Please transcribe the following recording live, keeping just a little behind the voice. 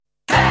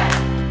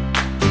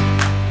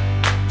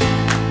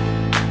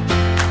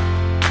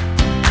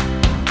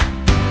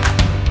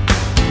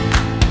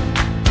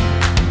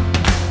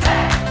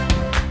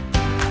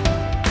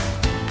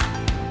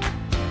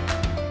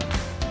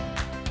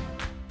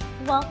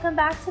Welcome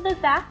back to the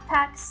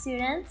Backpack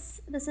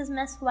students. This is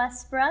Miss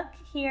Westbrook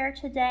here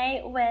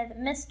today with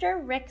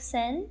Mr.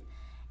 Rixon,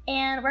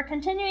 and we're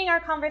continuing our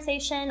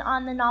conversation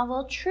on the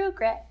novel True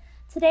Grit.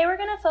 Today we're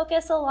going to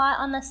focus a lot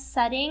on the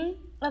setting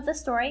of the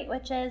story,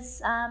 which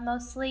is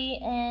mostly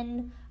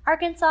in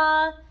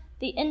Arkansas,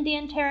 the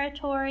Indian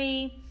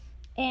Territory,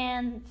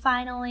 and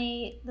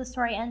finally the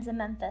story ends in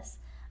Memphis.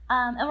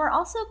 And we're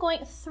also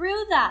going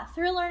through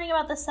learning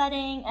about the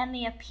setting and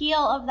the appeal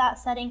of that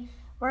setting.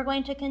 We're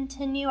going to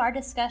continue our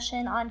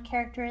discussion on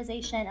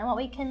characterization and what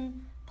we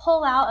can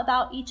pull out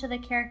about each of the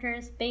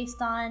characters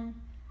based on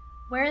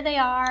where they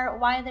are,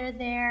 why they're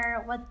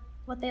there,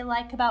 what they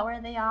like about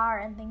where they are,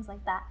 and things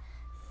like that.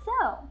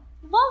 So,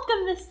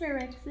 welcome, Mr.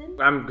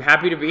 Rixon. I'm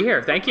happy to be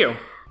here. Thank you.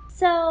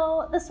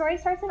 So, the story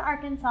starts in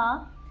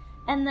Arkansas,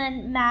 and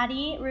then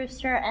Maddie,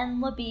 Rooster,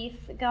 and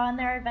LaBeef go on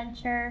their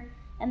adventure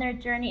and their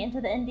journey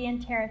into the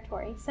Indian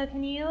Territory. So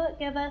can you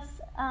give us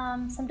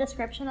some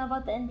description of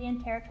what the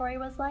Indian Territory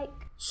was like?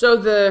 So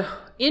the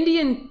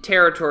Indian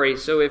Territory,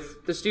 so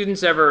if the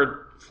students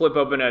ever flip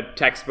open a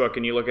textbook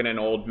and you look at an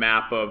old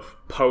map of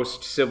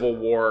post-Civil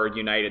War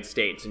United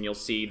States and you'll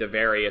see the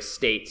various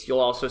states, you'll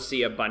also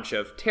see a bunch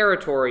of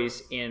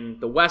territories in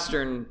the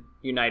western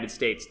United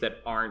States that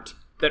aren't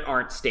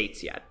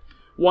states yet.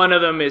 One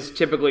of them is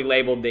typically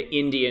labeled the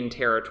Indian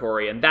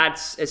Territory, and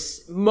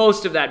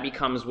most of that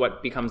becomes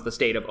what becomes the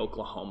state of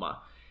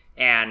Oklahoma.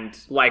 And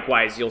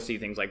likewise, you'll see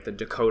things like the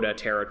Dakota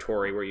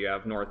Territory, where you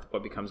have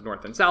what becomes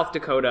North and South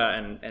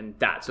Dakota, and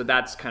that. So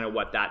that's kind of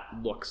what that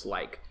looks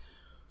like.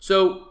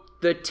 So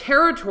the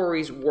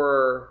territories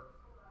were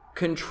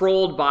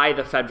controlled by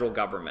the federal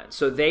government.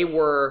 So they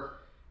were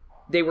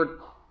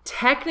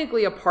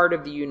technically a part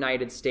of the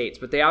United States,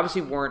 but they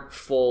obviously weren't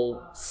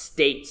full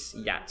states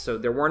yet. So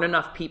there weren't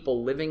enough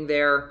people living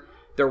there.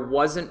 There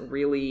wasn't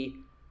really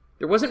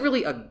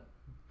a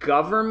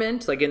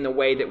government, like in the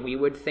way that we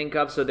would think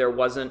of. So there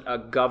wasn't a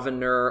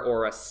governor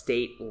or a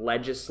state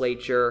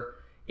legislature.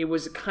 It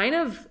was kind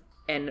of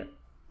an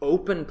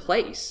open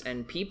place,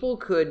 and people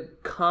could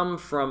come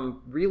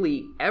from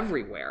really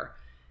everywhere.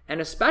 And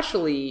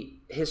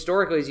especially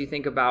historically, as you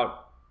think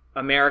about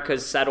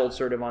America's settled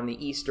sort of on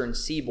the eastern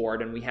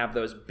seaboard, and we have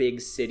those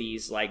big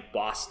cities like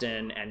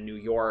Boston and New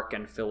York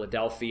and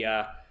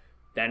Philadelphia.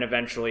 Then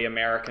eventually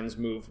Americans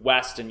move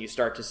west, and you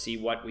start to see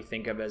what we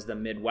think of as the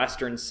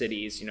Midwestern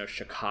cities,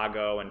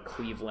 Chicago and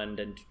Cleveland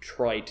and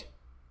Detroit.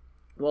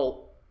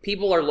 Well,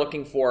 people are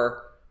looking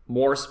for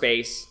more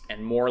space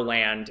and more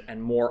land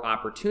and more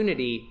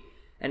opportunity,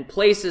 and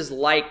places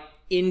like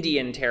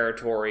Indian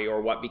Territory,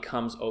 or what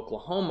becomes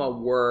Oklahoma,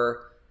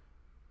 were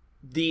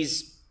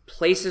these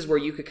places where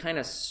you could kind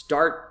of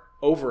start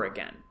over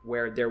again,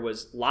 where there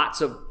was lots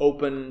of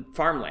open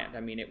farmland. I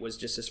mean, it was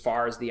just as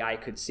far as the eye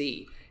could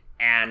see.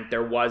 And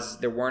there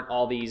wasn't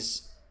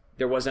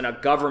a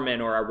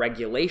government or a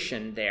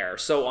regulation there.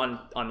 So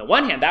on the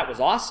one hand, that was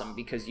awesome,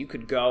 because you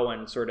could go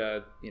and sort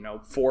of,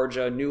 forge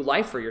a new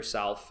life for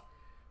yourself.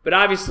 But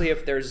obviously,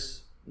 if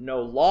there's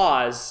no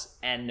laws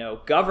and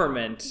no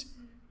government,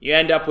 you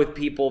end up with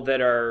people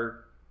that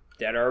are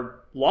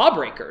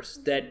lawbreakers,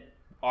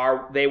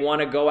 they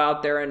want to go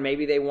out there, and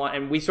maybe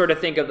and we sort of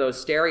think of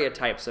those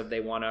stereotypes of they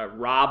want to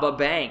rob a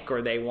bank,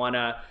 or they want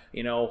to,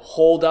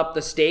 hold up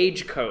the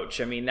stagecoach.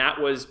 I mean, that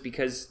was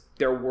because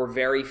there were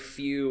very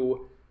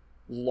few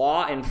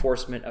law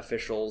enforcement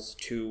officials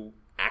to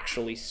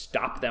actually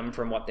stop them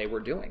from what they were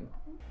doing.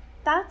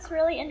 That's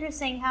really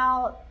interesting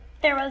how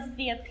there was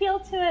the appeal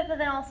to it, but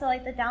then also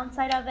like the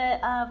downside of it,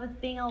 with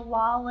being a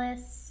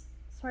lawless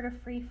sort of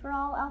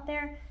free-for-all out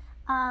there.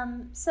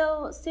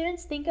 So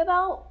students, think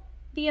about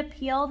the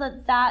appeal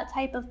that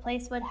type of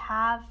place would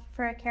have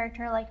for a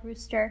character like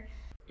Rooster.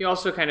 You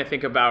also kind of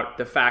think about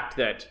the fact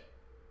that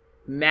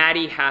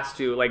Maddie has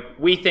to,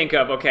 we think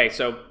of, okay,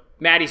 so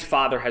Maddie's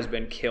father has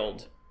been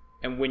killed.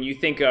 And when you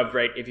think of,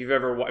 right, if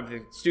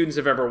the students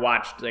have ever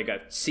watched like a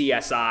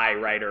CSI,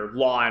 right, or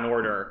Law and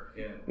Order,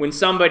 yeah. When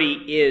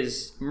somebody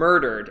is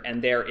murdered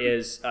and there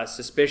is a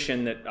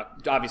suspicion that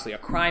obviously a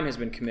crime has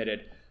been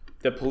committed,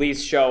 the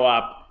police show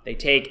up, they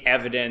take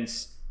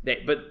evidence.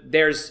 But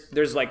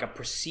there's like a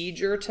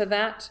procedure to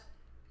that.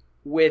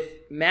 With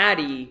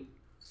Maddie,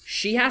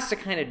 she has to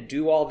kind of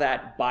do all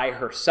that by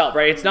herself,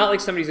 right? It's not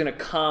like somebody's going to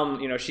come,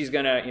 she's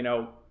going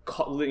to,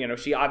 call,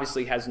 she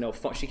obviously has no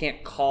phone. She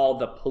can't call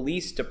the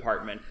police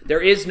department.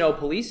 There is no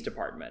police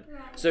department.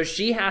 So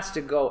she has to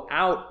go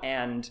out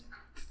and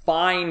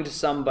find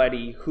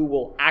somebody who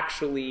will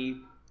actually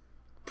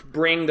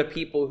bring the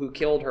people who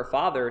killed her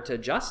father to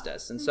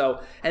justice.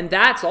 And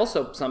that's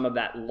also some of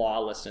that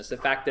lawlessness, the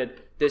fact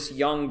that this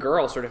young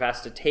girl sort of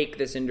has to take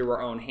this into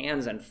her own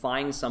hands and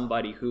find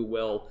somebody who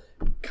will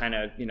kind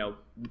of,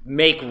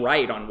 make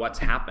right on what's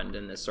happened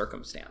in this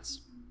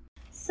circumstance.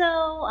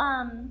 So,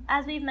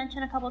 as we've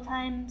mentioned a couple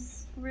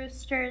times,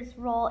 Rooster's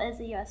role is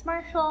a U.S.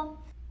 Marshal.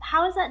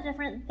 How is that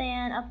different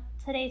than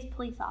today's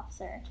police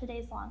officer,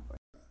 today's law enforcement?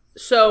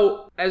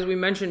 So, as we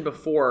mentioned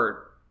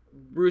before,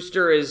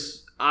 Rooster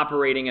is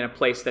operating in a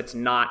place that's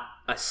not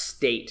a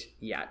state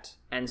yet.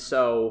 And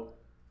so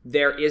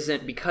there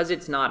isn't, because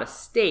it's not a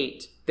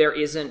state, there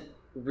isn't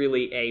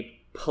really a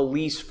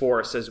police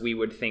force as we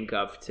would think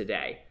of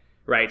today,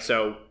 right?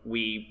 So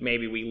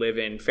maybe we live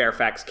in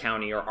Fairfax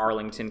County or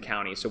Arlington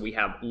County, so we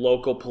have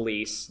local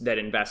police that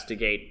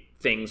investigate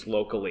things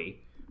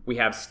locally. We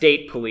have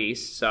state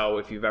police, so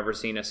if you've ever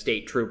seen a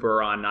state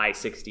trooper on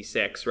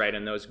I-66, right,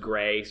 and those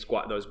gray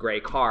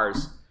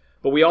cars.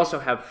 But we also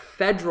have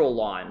federal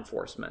law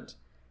enforcement,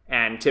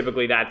 and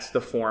typically that's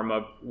the form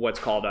of what's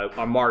called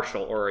a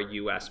marshal or a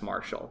U.S.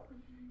 Marshal.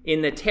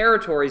 In the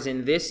territories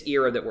in this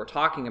era that we're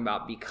talking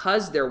about,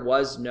 because there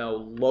was no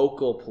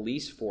local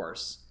police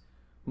force,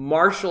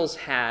 marshals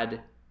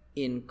had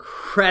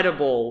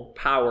incredible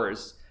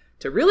powers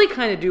to really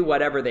kind of do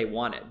whatever they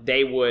wanted.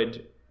 They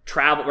would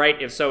travel,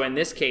 right? So in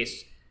this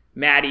case,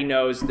 Maddie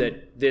knows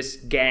that this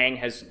gang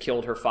has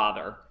killed her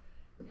father,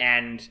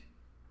 and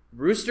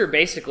Rooster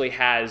basically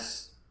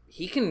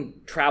he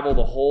can travel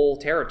the whole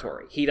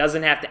territory. He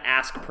doesn't have to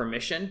ask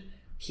permission.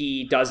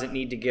 He doesn't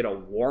need to get a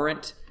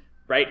warrant,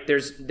 right?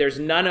 There's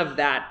none of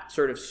that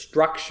sort of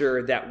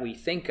structure that we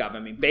think of. I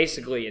mean,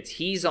 basically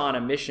he's on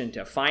a mission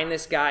to find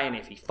this guy, and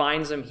if he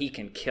finds him, he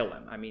can kill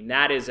him. I mean,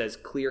 that is as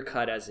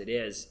clear-cut as it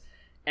is.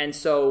 And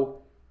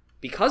so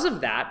because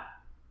of that,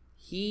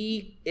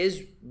 he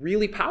is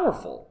really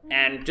powerful.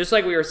 And just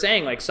like we were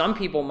saying, like, some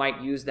people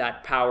might use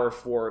that power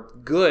for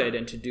good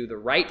and to do the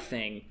right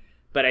thing,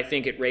 but I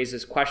think it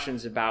raises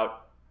questions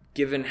about,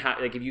 given how,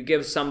 like, if you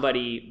give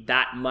somebody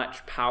that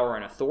much power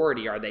and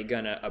authority, are they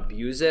going to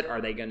abuse it?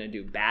 Are they going to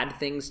do bad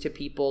things to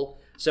people?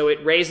 So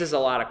it raises a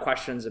lot of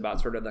questions about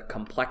sort of the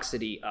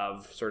complexity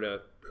of sort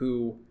of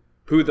who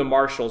the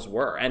marshals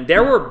were. And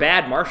there were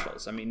bad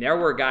marshals. I mean, there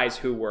were guys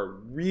who were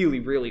really,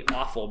 really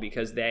awful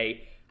because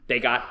they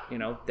got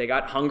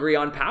hungry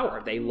on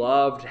power. They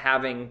loved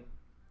having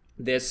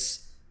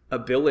this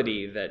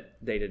ability that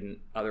they didn't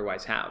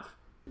otherwise have.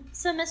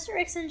 So Mr.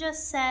 Rixon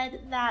just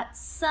said that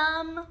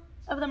some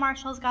of the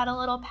marshals got a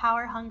little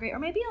power hungry, or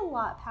maybe a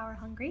lot power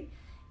hungry.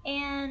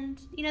 And,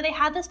 they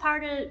had this power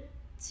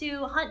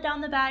to hunt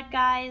down the bad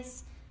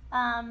guys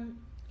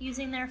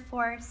using their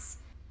force.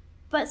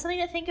 But something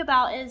to think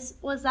about is,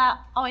 was that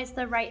always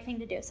the right thing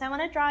to do? So I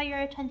want to draw your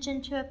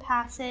attention to a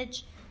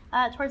passage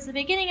towards the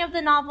beginning of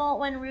the novel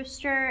when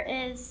Rooster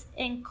is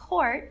in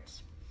court,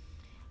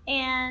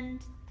 and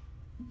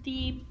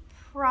the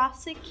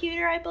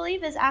prosecutor, I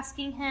believe, is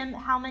asking him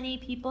how many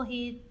people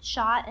he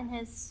shot in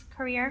his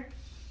career.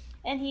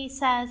 And he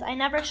says, "I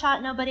never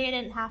shot nobody I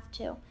didn't have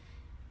to."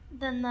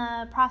 Then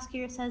the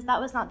prosecutor says, "That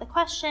was not the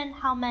question.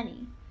 How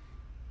many?"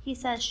 He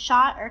says,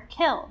 "Shot or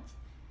killed."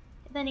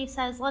 Then he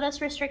says, "Let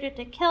us restrict it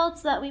to killed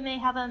so that we may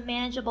have a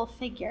manageable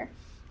figure.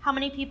 How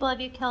many people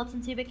have you killed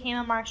since you became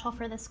a marshal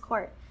for this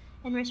court?"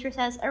 And Rooster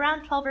says,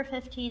 "Around 12 or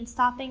 15,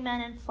 stopping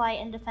men in flight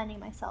and defending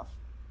myself."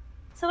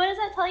 So what does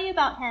that tell you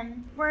about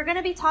him? We're going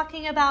to be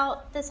talking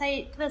about this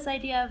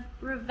idea of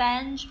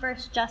revenge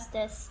versus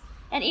justice.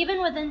 And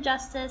even within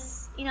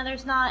justice,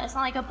 it's not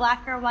like a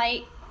black or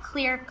white,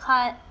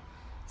 clear-cut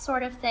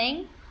sort of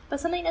thing. But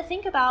something to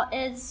think about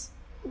is,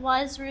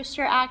 was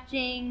Rooster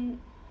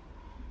acting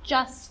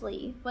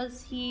justly?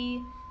 Was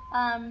he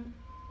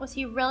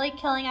really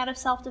killing out of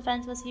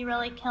self-defense? Was he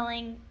really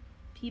killing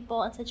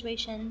people in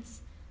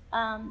situations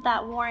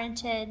that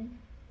warranted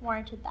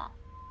that?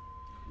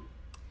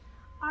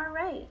 All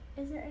right.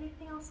 Is there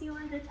anything else you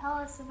wanted to tell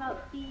us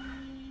about the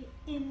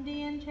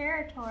Indian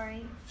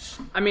Territory?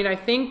 I mean, I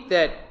think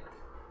that,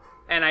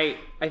 and I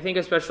think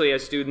especially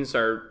as students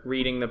are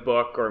reading the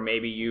book, or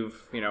maybe you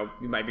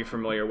might be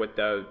familiar with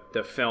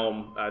the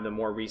film, the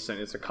more recent,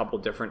 it's a couple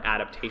different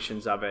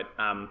adaptations of it.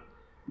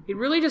 It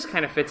really just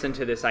kind of fits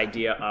into this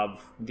idea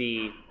of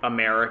the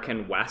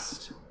American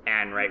West.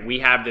 And, right, we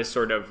have this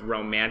sort of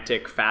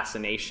romantic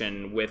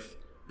fascination with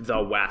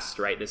the West,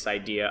 right? This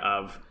idea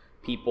of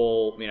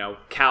people,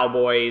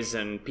 cowboys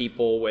and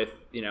people with,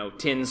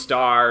 tin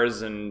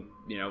stars and,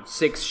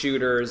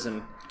 6-shooters.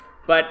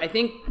 But I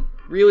think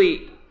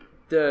really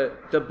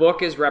the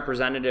book is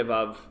representative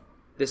of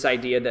this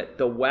idea that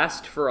the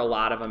West for a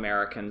lot of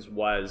Americans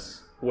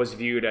was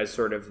viewed as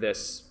sort of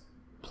this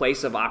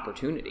place of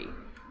opportunity.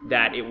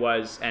 That it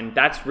was, and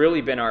that's really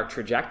been our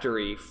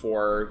trajectory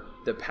for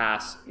the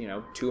past,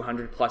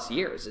 200 plus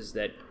years, is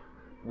that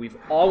we've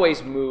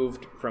always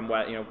moved from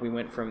we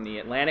went from the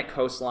Atlantic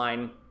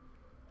coastline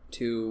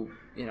to,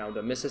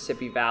 the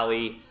Mississippi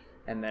Valley,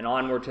 and then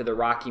onward to the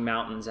Rocky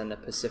Mountains and the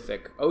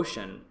Pacific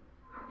Ocean.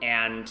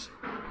 And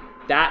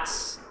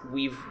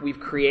we've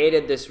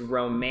created this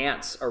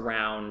romance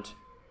around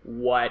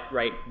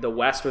the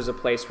West was a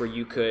place where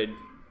you could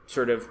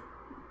sort of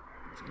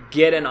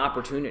get an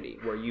opportunity,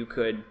 where you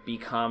could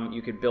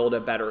build a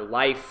better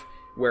life,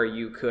 where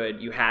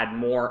you had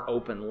more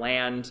open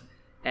land.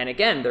 And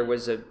again, there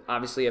was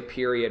obviously a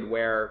period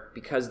where,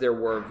 because there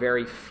were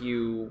very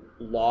few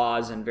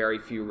laws and very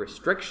few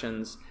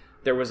restrictions,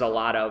 there was a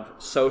lot of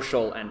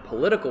social and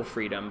political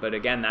freedom. But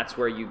again, that's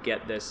where you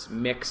get this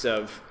mix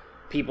of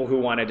people who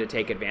wanted to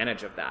take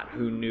advantage of that,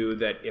 who knew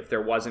that if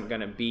there wasn't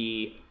going to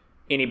be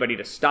anybody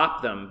to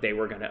stop them, they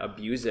were going to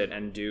abuse it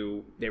and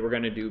they were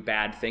going to do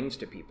bad things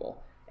to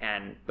people.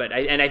 But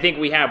I think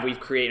we've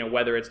created,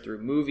 whether it's through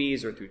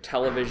movies or through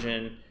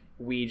television,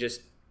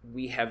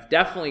 we have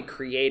definitely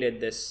created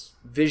this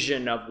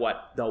vision of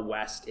what the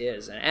West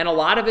is. And a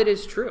lot of it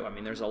is true. I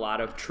mean, there's a lot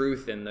of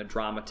truth in the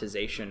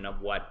dramatization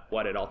of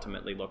what it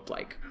ultimately looked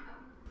like.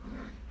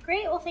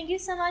 Great. Well, thank you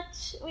so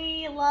much.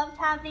 We loved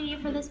having you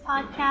for this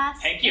podcast.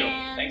 Thank you.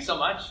 Thanks so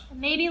much.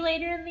 Maybe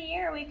later in the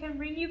year we can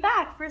bring you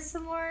back for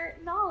some more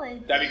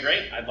knowledge. That'd be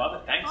great. I'd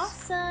love it. Thanks.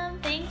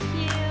 Awesome. Thank you.